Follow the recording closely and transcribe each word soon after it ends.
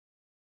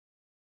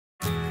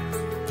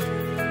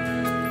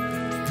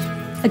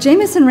A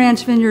Jamieson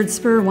Ranch Vineyards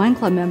Spur Wine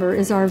Club member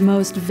is our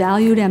most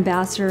valued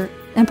ambassador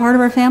and part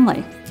of our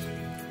family.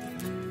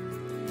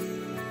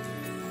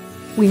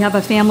 We have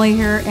a family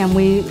here and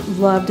we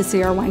love to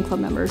see our wine club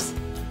members.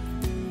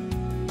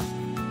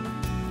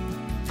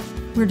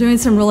 We're doing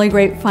some really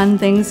great fun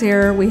things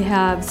here. We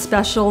have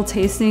special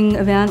tasting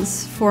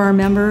events for our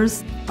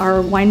members.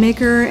 Our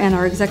winemaker and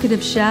our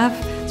executive chef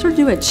sort of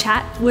do a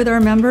chat with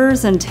our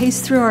members and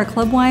taste through our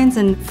club wines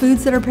and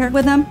foods that are paired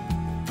with them.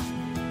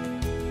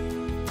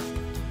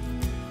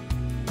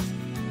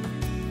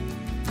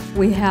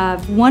 We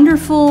have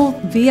wonderful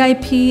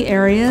VIP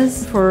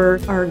areas for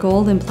our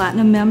Gold and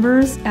Platinum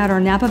members at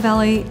our Napa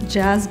Valley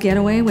Jazz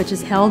Getaway, which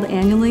is held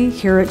annually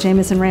here at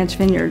Jamieson Ranch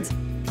Vineyards.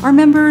 Our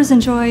members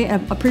enjoy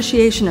an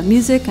appreciation of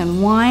music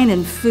and wine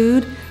and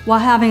food while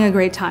having a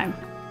great time.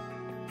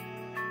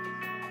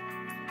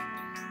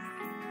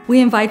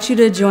 We invite you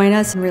to join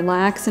us and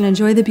relax and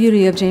enjoy the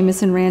beauty of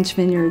Jamieson Ranch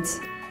Vineyards.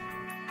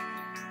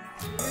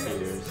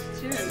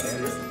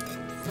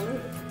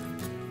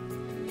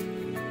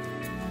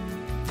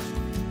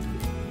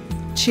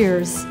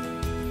 Cheers.